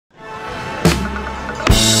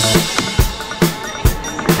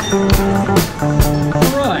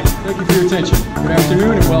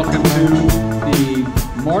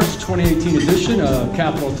2018 edition of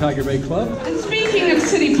Capital Tiger Bay Club. And speaking of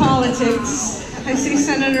city politics, I see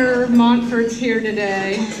Senator Montfort's here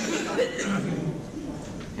today.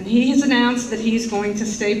 And he has announced that he's going to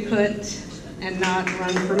stay put and not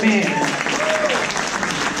run for mayor.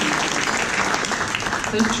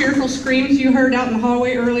 Those cheerful screams you heard out in the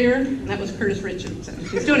hallway earlier, that was Curtis Richardson.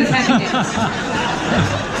 He's doing his happy dance.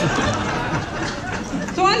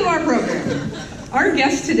 So on to our program. Our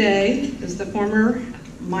guest today is the former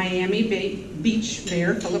Miami Beach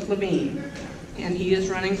Mayor Levine, and he is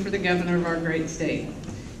running for the governor of our great state.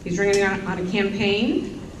 He's running on a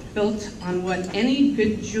campaign built on what any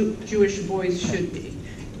good Jewish boys should be: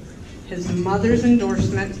 his mother's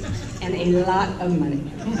endorsement and a lot of money.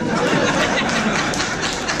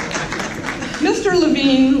 Mr.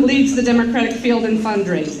 Levine leads the Democratic field in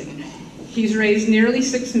fundraising. He's raised nearly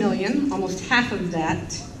 $6 million, almost half of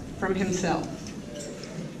that from himself.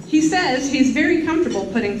 He says he's very comfortable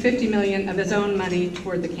putting $50 million of his own money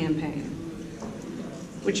toward the campaign.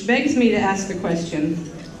 Which begs me to ask the question,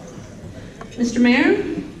 Mr. Mayor,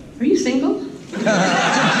 are you single?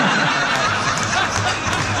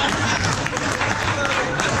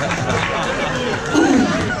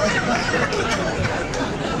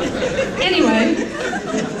 Anyway,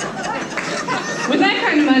 with that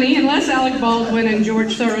kind of money, unless Alec Baldwin and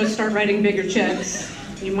George Soros start writing bigger checks,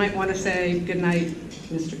 you might want to say goodnight,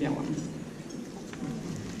 Mr. Gillum.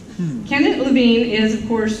 Kenneth Levine is, of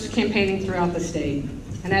course, campaigning throughout the state,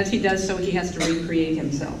 and as he does so, he has to recreate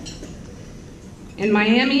himself. In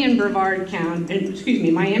Miami and Broward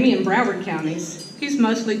counties, he's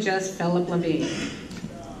mostly just Philip Levine.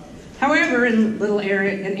 However, in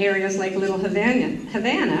areas like Little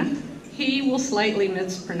Havana, he will slightly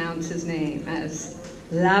mispronounce his name as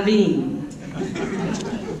Levine.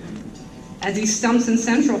 As he stumps in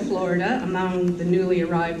Central Florida among the newly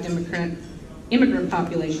arrived immigrant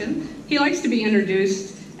population, he likes to be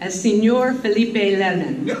introduced as Senor Felipe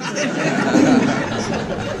Levin.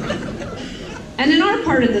 And in our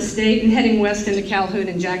part of the state, and heading west into Calhoun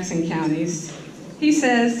and Jackson counties, he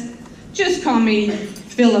says, just call me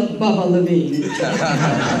Philip Bubba Levine.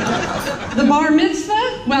 The bar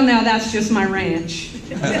mitzvah? Well, now that's just my ranch.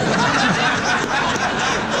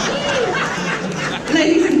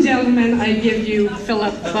 Ladies and gentlemen, I give you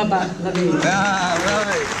Philip Bubba Levine.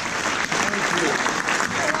 Right. Thank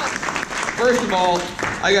you. First of all,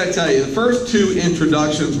 I got to tell you, the first two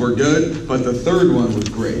introductions were good, but the third one was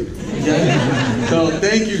great. Okay? So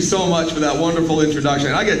thank you so much for that wonderful introduction.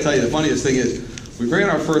 And I got to tell you, the funniest thing is, we ran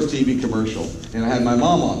our first TV commercial, and I had my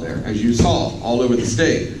mom on there, as you saw, all over the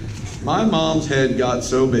state. My mom's head got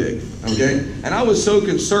so big, okay? And I was so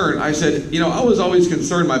concerned. I said, you know, I was always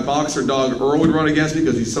concerned my boxer dog Earl would run against me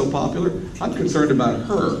because he's so popular. I'm concerned about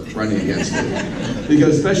her running against me.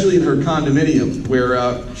 Because especially in her condominium, where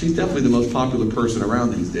she's definitely the most popular person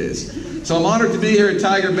around these days. So I'm honored to be here at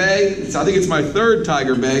Tiger Bay. I think it's my third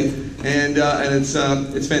Tiger Bay. And it's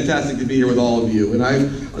fantastic to be here with all of you. And I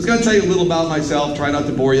was going to tell you a little about myself, try not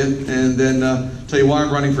to bore you, and then tell you why I'm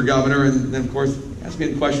running for governor, and then, of course, ask me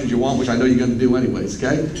any questions you want, which I know you're going to do anyways,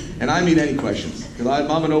 okay? And I mean any questions, because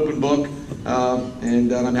I'm an open book,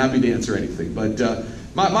 and I'm happy to answer anything. But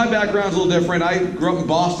my background's a little different. I grew up in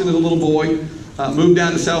Boston as a little boy, moved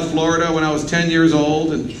down to South Florida when I was 10 years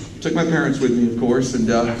old, and took my parents with me, of course. And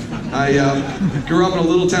I grew up in a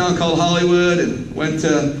little town called Hollywood, and went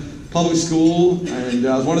to public school, and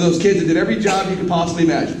I was one of those kids that did every job you could possibly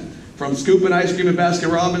imagine. From scooping ice cream at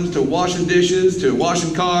Baskin-Robbins, to washing dishes, to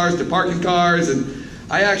washing cars, to parking cars, and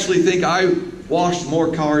I actually think I washed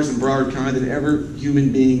more cars in Broward County than ever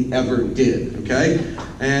human being ever did, okay?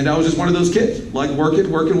 And I was just one of those kids, like working,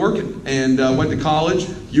 and went to college,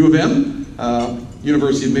 U of M,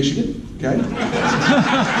 University of Michigan, okay? And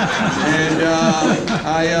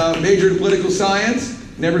I majored in political science.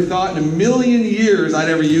 Never thought in a million years I'd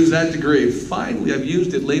ever use that degree. Finally, I've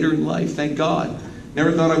used it later in life, thank God.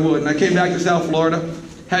 Never thought I would. And I came back to South Florida.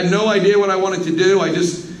 Had no idea what I wanted to do. I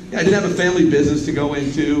didn't have a family business to go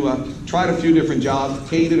into. Tried a few different jobs,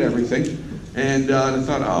 hated everything. And I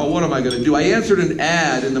thought, oh, what am I going to do? I answered an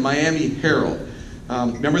ad in the Miami Herald.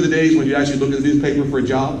 Remember the days when you actually look at the newspaper for a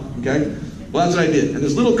job? Okay? Well, that's what I did. And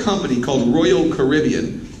this little company called Royal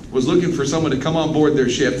Caribbean was looking for someone to come on board their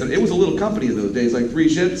ships, and it was a little company in those days, like 3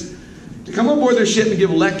 ships, to come on board their ship and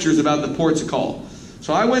give lectures about the ports of call.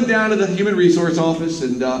 So I went down to the human resource office,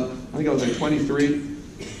 and I think I was like 23,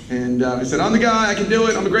 and I said, I'm the guy, I can do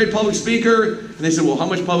it, I'm a great public speaker. And they said, well, how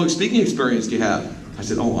much public speaking experience do you have? I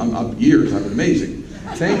said, oh, I'm years, I'm amazing.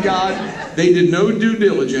 Thank God they did no due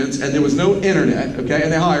diligence, and there was no internet, okay,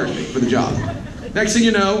 and they hired me for the job. Next thing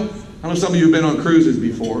you know, I know some of you have been on cruises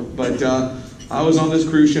before, but I was on this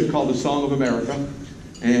cruise ship called the Song of America,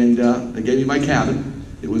 and they gave me my cabin.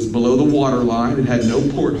 It was below the water line. It had no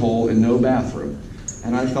porthole and no bathroom.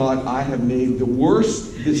 And I thought, I have made the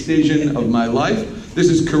worst decision of my life. This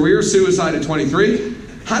is career suicide at 23.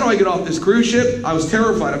 How do I get off this cruise ship? I was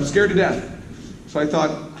terrified. I'm scared to death. So I thought,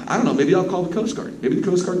 I don't know, maybe I'll call the Coast Guard. Maybe the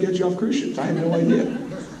Coast Guard gets you off cruise ships. I had no idea.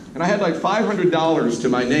 And I had like $500 to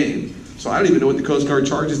my name. So I don't even know what the Coast Guard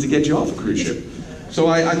charges to get you off a cruise ship. So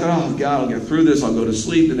I thought, oh God, I'll get through this. I'll go to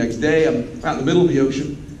sleep the next day. I'm out in the middle of the ocean.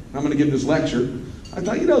 And I'm going to give this lecture. I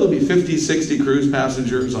thought, there'll be 50, 60 cruise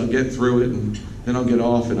passengers. I'll get through it, and then I'll get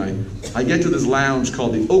off. And I get to this lounge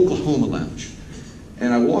called the Oklahoma Lounge.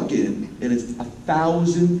 And I walk in, and it's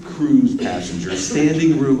 1,000 cruise passengers,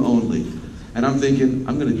 standing room only. And I'm thinking,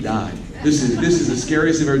 I'm going to die. This is the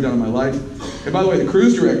scariest thing I've ever done in my life. And by the way, the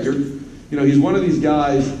cruise director, he's one of these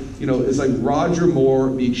guys, it's like Roger Moore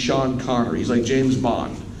meets Sean Connery. He's like James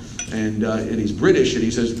Bond. And he's British, and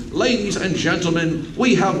he says, ladies and gentlemen,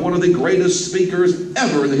 we have one of the greatest speakers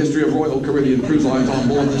ever in the history of Royal Caribbean Cruise Lines on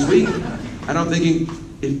board this week. And I'm thinking,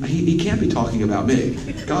 he can't be talking about me.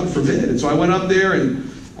 God forbid. And so I went up there, and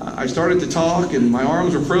I started to talk, and my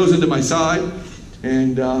arms were frozen to my side.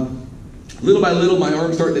 And little by little, my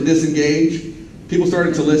arms started to disengage. People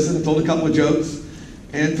started to listen. I told a couple of jokes.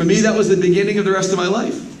 And for me, that was the beginning of the rest of my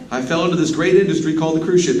life. I fell into this great industry called the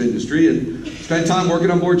cruise ship industry, and spent time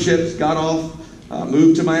working on board ships, got off,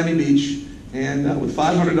 moved to Miami Beach, and with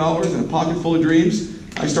 $500 and a pocket full of dreams,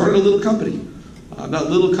 I started a little company. That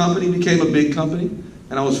little company became a big company,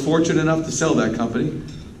 and I was fortunate enough to sell that company.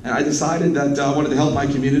 And I decided that I wanted to help my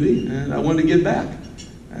community, and I wanted to give back.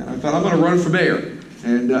 And I thought, I'm going to run for mayor.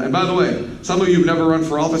 And by the way, some of you have never run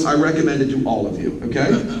for office. I recommend it to all of you, okay?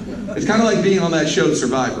 It's kind of like being on that show,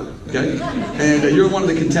 Survivor, okay? And you're one of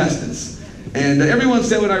the contestants. And everyone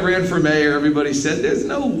said when I ran for mayor, everybody said, there's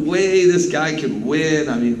no way this guy can win.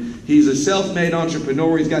 I mean, he's a self-made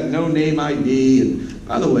entrepreneur. He's got no name ID. And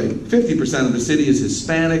by the way, 50% of the city is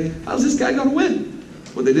Hispanic. How's this guy going to win?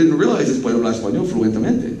 What they didn't realize is, puedo hablar español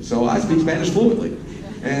fluentemente. So I speak Spanish fluently.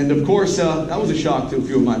 And of course, that was a shock to a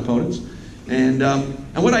few of my opponents. And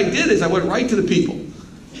what I did is I went right to the people.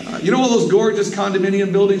 All those gorgeous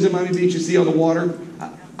condominium buildings in Miami Beach you see on the water?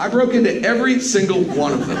 I broke into every single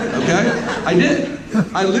one of them, okay? I did.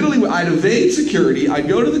 I'd evade security, I'd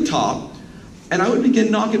go to the top, and I would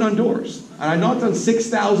begin knocking on doors. And I knocked on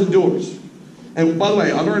 6,000 doors. And by the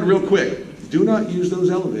way, I learned real quick, do not use those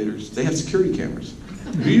elevators. They have security cameras.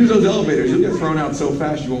 If you use those elevators, you'll get thrown out so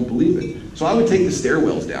fast you won't believe it. So I would take the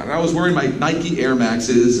stairwells down. And I was wearing my Nike Air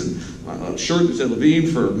Maxes and a shirt that said Levine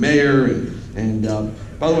for mayor. And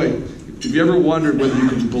by the way, if you ever wondered whether you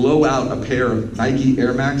could blow out a pair of Nike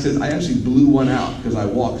Air Maxes, I actually blew one out because I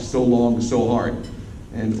walked so long, so hard.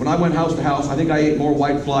 And when I went house to house, I think I ate more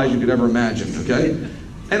white flies you could ever imagine, okay?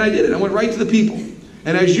 And I did it. I went right to the people.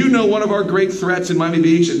 And as you know, one of our great threats in Miami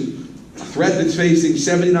Beach, and a threat that's facing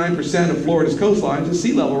 79% of Florida's coastlines, is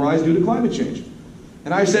sea level rise due to climate change.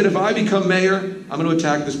 And I said, if I become mayor, I'm going to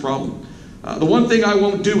attack this problem. The one thing I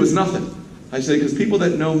won't do is nothing. I say, because people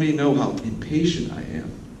that know me know how impatient I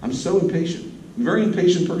am. I'm so impatient. I'm a very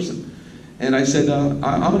impatient person. And I said, I'm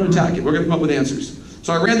going to attack it. We're going to come up with answers.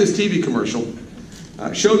 So I ran this TV commercial,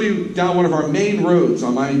 showed you down one of our main roads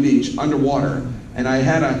on Miami Beach, underwater, and I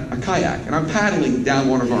had a kayak, and I'm paddling down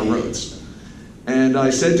one of our roads. And I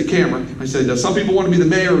said to camera, I said, some people want to be the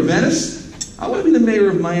mayor of Venice. I want to be the mayor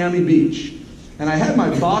of Miami Beach. And I had my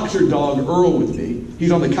boxer dog, Earl, with me.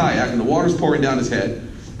 He's on the kayak, and the water's pouring down his head.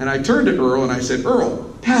 And I turned to Earl, and I said,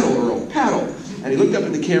 Earl, paddle. And he looked up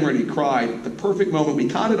at the camera, and he cried. The perfect moment. We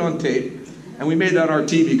caught it on tape, and we made that our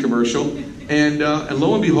TV commercial. And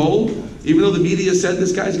lo and behold, even though the media said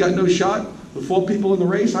this guy's got no shot, the 4 people in the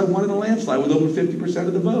race, I won in a landslide with over 50%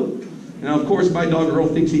 of the vote. Now, of course, my dog Earl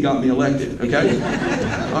thinks he got me elected, okay?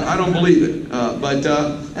 I don't believe it.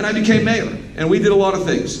 And I became mayor, and we did a lot of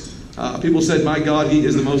things. People said, my God, he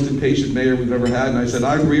is the most impatient mayor we've ever had. And I said,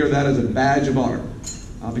 I rear that as a badge of honor.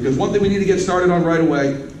 Because one thing we need to get started on right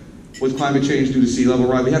away was climate change due to sea level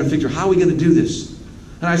rise. We had to figure, how are we going to do this?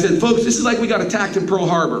 And I said, folks, this is like we got attacked in Pearl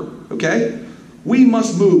Harbor, okay? We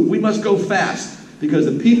must move. We must go fast. Because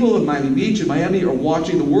the people of Miami Beach and Miami are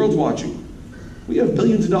watching. The world's watching. We have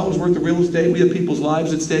billions of dollars worth of real estate. We have people's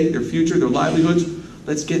lives at stake, their future, their livelihoods.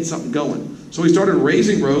 Let's get something going. So we started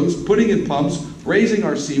raising roads, putting in pumps, raising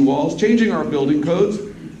our seawalls, changing our building codes.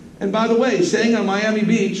 And by the way, saying on Miami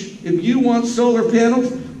Beach, if you want solar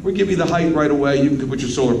panels, we'll give you the height right away. You can put your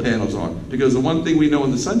solar panels on. Because the one thing we know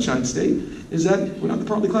in the Sunshine State is that we're not the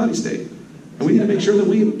partly cloudy state. And we need to make sure that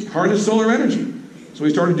we harness solar energy. So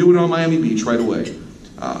we started doing it on Miami Beach right away.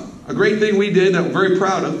 A great thing we did that we're very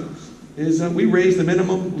proud of is we raised the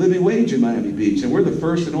minimum living wage in Miami Beach, and we're the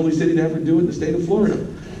first and only city to ever do it in the state of Florida.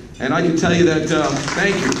 And I can tell you that,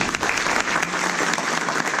 thank you.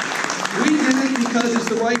 We did it because it's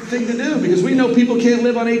the right thing to do, because we know people can't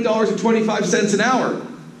live on $8.25 an hour.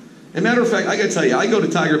 As a matter of fact, I got to tell you, I go to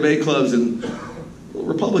Tiger Bay clubs in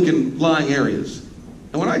Republican-lying areas.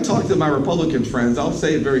 And when I talk to my Republican friends, I'll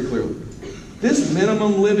say it very clearly. This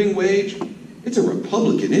minimum living wage, it's a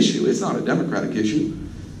Republican issue. It's not a Democratic issue.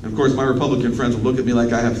 And of course, my Republican friends will look at me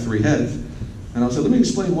like I have three heads. And I'll say, let me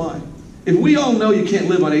explain why. If we all know you can't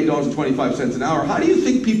live on $8.25 an hour, how do you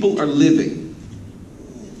think people are living?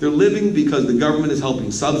 They're living because the government is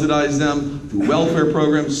helping subsidize them through welfare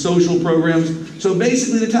programs, social programs. So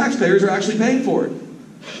basically, the taxpayers are actually paying for it.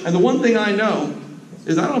 And the one thing I know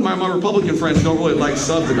is I don't know, my Republican friends don't really like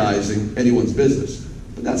subsidizing anyone's business.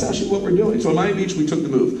 But that's actually what we're doing. So in Miami Beach, we took the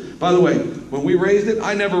move. By the way, when we raised it,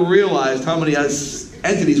 I never realized how many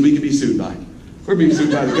entities we could be sued by. We're being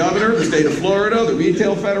sued by the governor, the state of Florida, the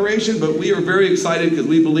Retail Federation, but we are very excited because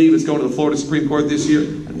we believe it's going to the Florida Supreme Court this year,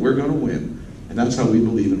 and we're going to win. And that's how we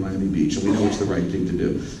believe in Miami Beach, and we know it's the right thing to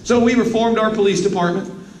do. So we reformed our police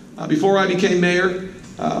department. Before I became mayor,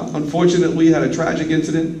 unfortunately, we had a tragic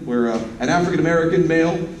incident where an African-American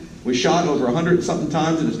male was shot over 100-something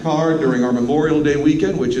times in his car during our Memorial Day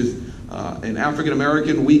weekend, which is an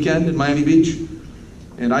African-American weekend in Miami Beach.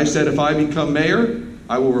 And I said, if I become mayor,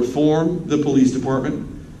 I will reform the police department.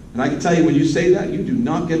 And I can tell you, when you say that, you do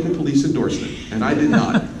not get the police endorsement. And I did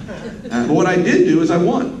not. But what I did do is I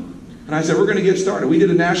won. And I said, we're going to get started. We did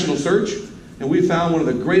a national search, and we found one of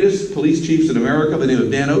the greatest police chiefs in America, by the name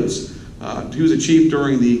of Dan Oates. He was a chief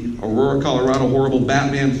during the Aurora, Colorado horrible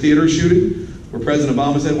Batman theater shooting, where President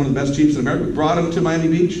Obama said one of the best chiefs in America. We brought him to Miami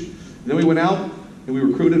Beach. And then we went out and we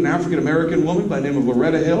recruited an African-American woman by the name of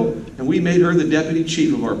Loretta Hill, and we made her the deputy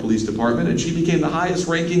chief of our police department, and she became the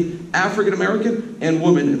highest-ranking African-American and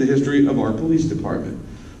woman in the history of our police department.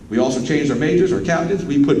 We also changed our majors, our captains.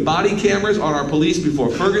 We put body cameras on our police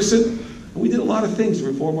before Ferguson, and we did a lot of things to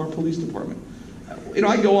reform our police department. You know,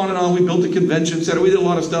 I go on and on. We built a convention center. We did a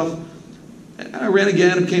lot of stuff. And I ran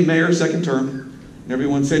again and became mayor, second term. And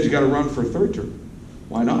everyone said, you got to run for a third term.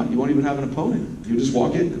 Why not? You won't even have an opponent. You just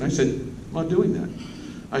walk in. And I said, I'm not doing that.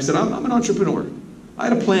 I said, I'm an entrepreneur. I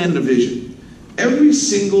had a plan and a vision. Every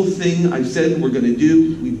single thing I said we're going to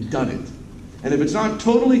do, we've done it. And if it's not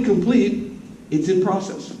totally complete, it's in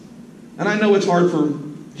process. And I know it's hard for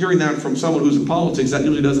hearing that from someone who's in politics. That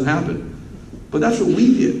usually doesn't happen. But that's what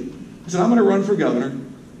we did. I said, I'm going to run for governor.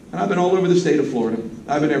 And I've been all over the state of Florida.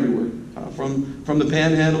 I've been everywhere. From the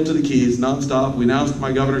Panhandle to the Keys, nonstop. We announced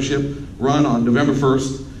my governorship run on November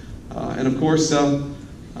 1st. And of course,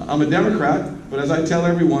 I'm a Democrat, but as I tell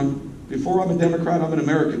everyone, before I'm a Democrat, I'm an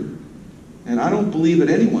American. And I don't believe that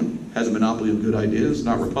anyone has a monopoly of good ideas,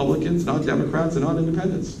 not Republicans, not Democrats, and not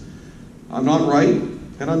independents. I'm not right,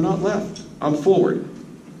 and I'm not left. I'm forward.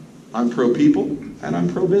 I'm pro-people, and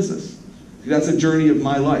I'm pro-business. That's a journey of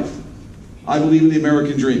my life. I believe in the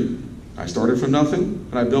American dream. I started from nothing,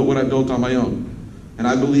 and I built what I built on my own. And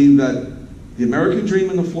I believe that the American dream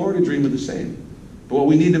and the Florida dream are the same. But what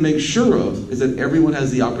we need to make sure of is that everyone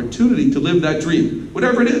has the opportunity to live that dream,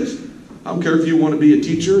 whatever it is. I don't care if you want to be a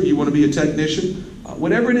teacher, you want to be a technician,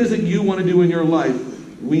 whatever it is that you want to do in your life,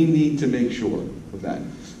 we need to make sure of that.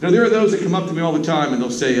 Now, there are those that come up to me all the time and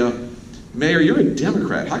they'll say, Mayor, you're a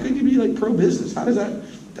Democrat. How can you be like pro-business? How does that,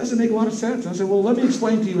 doesn't make a lot of sense. I said, well, let me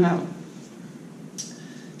explain to you how.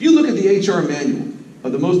 If you look at the HR manual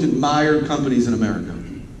of the most admired companies in America,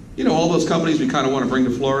 you know all those companies we kind of want to bring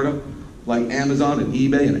to Florida, like Amazon and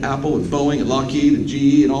eBay and Apple and Boeing and Lockheed and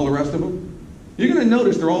GE and all the rest of them, you're going to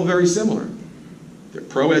notice they're all very similar. They're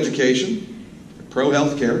pro-education, they're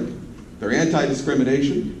pro-healthcare, they're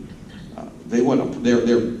anti-discrimination,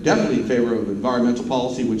 they're definitely in favor of environmental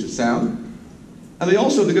policy, which is sound, and they're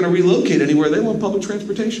going to relocate anywhere they want public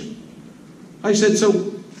transportation. I said, so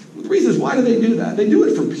the reason is, why do they do that? They do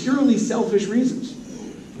it for purely selfish reasons.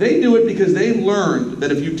 They do it because they learned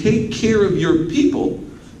that if you take care of your people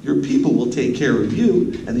will take care of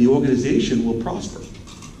you, and the organization will prosper.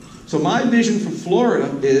 So my vision for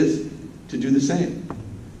Florida is to do the same.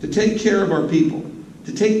 To take care of our people.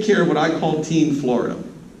 To take care of what I call Team Florida.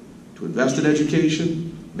 To invest in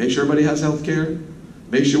education, make sure everybody has health care,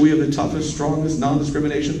 make sure we have the toughest, strongest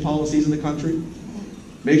non-discrimination policies in the country,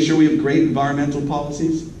 make sure we have great environmental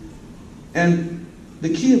policies. And the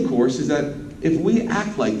key, of course, is that if we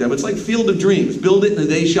act like them, it's like Field of Dreams, build it and the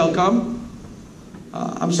day shall come.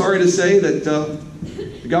 I'm sorry to say that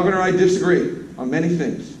the governor and I disagree on many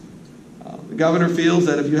things. The governor feels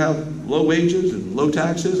that if you have low wages and low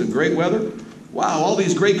taxes and great weather, wow, all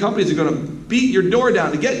these great companies are going to beat your door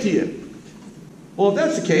down to get to you. Well, if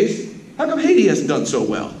that's the case, how come Haiti hasn't done so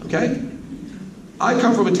well, okay? I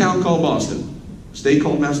come from a town called Boston, a state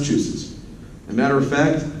called Massachusetts. As a matter of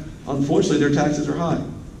fact, unfortunately, their taxes are high.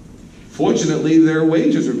 Fortunately, their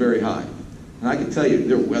wages are very high. And I can tell you,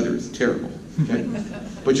 their weather is terrible, okay?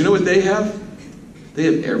 But you know what they have? They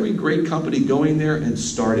have every great company going there and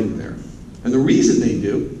starting there. And the reason they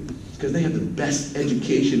do is because they have the best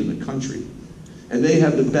education in the country. And they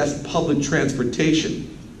have the best public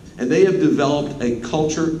transportation. And they have developed a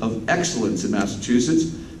culture of excellence in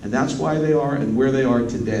Massachusetts. And that's why they are and where they are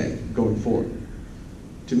today, going forward.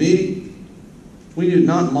 To me, we need to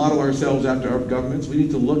not model ourselves after our governments. We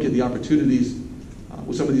need to look at the opportunities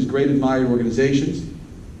with some of these great admired organizations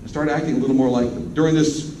and start acting a little more like them. During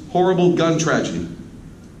this horrible gun tragedy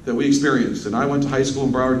that we experienced, and I went to high school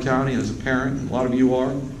in Broward County, and as a parent, a lot of you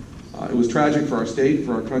are, it was tragic for our state,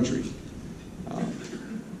 for our country.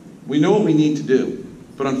 We know what we need to do,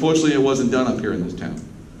 but unfortunately it wasn't done up here in this town.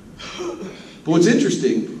 But what's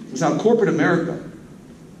interesting is how corporate America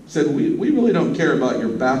said, we really don't care about your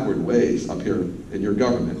backward ways up here in your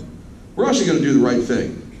government. We're actually going to do the right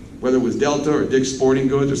thing. Whether it was Delta or Dick's Sporting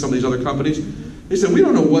Goods or some of these other companies, they said, we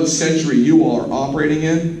don't know what century you are operating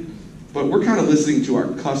in, but we're kind of listening to our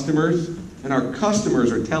customers, and our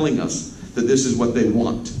customers are telling us that this is what they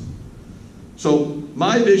want. So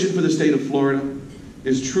my vision for the state of Florida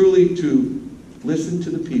is truly to listen to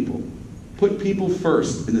the people, put people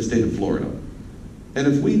first in the state of Florida. And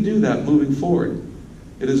if we do that moving forward,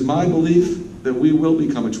 it is my belief that we will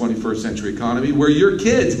become a 21st century economy where your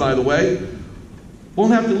kids, by the way,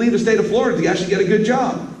 won't have to leave the state of Florida to actually get a good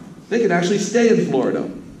job. They can actually stay in Florida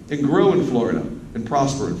and grow in Florida and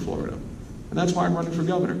prosper in Florida. And that's why I'm running for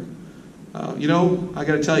governor. You know, I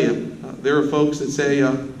got to tell you, there are folks that say,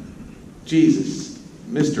 Jesus,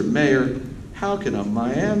 Mr. Mayor, how can a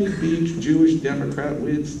Miami Beach Jewish Democrat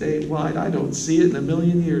win statewide? I don't see it in a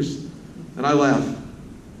million years. And I laugh.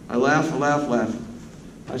 I laugh, I laugh, laugh.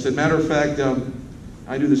 I said, matter of fact,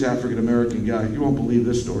 I knew this African-American guy. You won't believe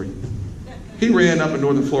this story. He ran up in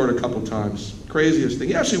northern Florida a couple times. Craziest thing.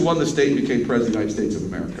 He actually won the state and became president of the United States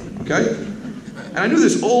of America. Okay? And I knew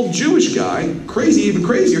this old Jewish guy, crazy, even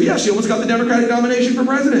crazier. He actually almost got the Democratic nomination for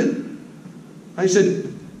president. I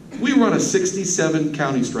said, we run a 67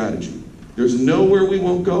 county strategy. There's nowhere we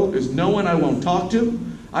won't go. There's no one I won't talk to.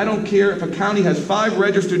 I don't care if a county has 5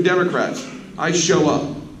 registered Democrats. I show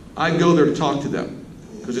up. I go there to talk to them.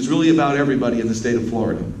 Because it's really about everybody in the state of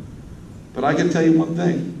Florida. But I can tell you one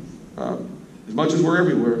thing. As much as we're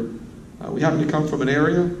everywhere, we happen to come from an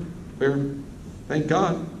area where, thank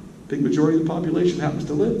God, a big majority of the population happens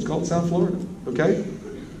to live. It's called South Florida, okay?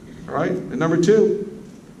 All right? And number 2,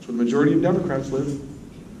 it's where the majority of Democrats live.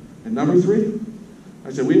 And number 3,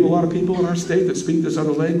 I said, we have a lot of people in our state that speak this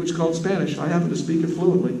other language called Spanish. I happen to speak it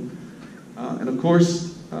fluently. And of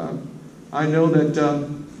course, I know that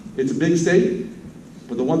it's a big state,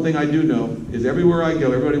 but the one thing I do know is everywhere I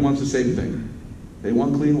go, everybody wants the same thing. They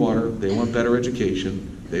want clean water, they want better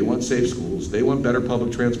education, they want safe schools, they want better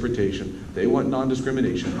public transportation, they want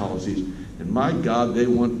non-discrimination policies, and my God, they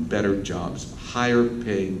want better jobs, higher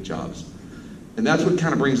paying jobs. And that's what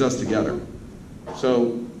kind of brings us together.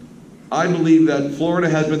 So I believe that Florida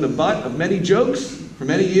has been the butt of many jokes for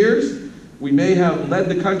many years. We may have led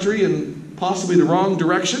the country in possibly the wrong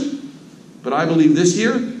direction, but I believe this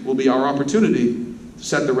year will be our opportunity to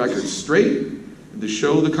set the record straight and to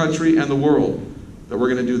show the country and the world that we're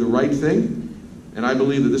going to do the right thing. And I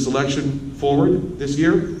believe that this election forward this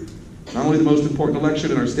year, not only the most important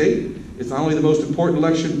election in our state, it's not only the most important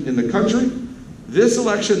election in the country, this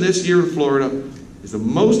election this year in Florida is the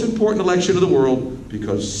most important election in the world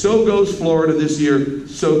because so goes Florida this year,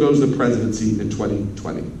 so goes the presidency in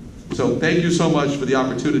 2020. So thank you so much for the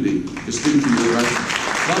opportunity to speak to you.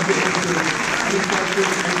 Love to answer any questions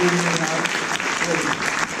anyone may have.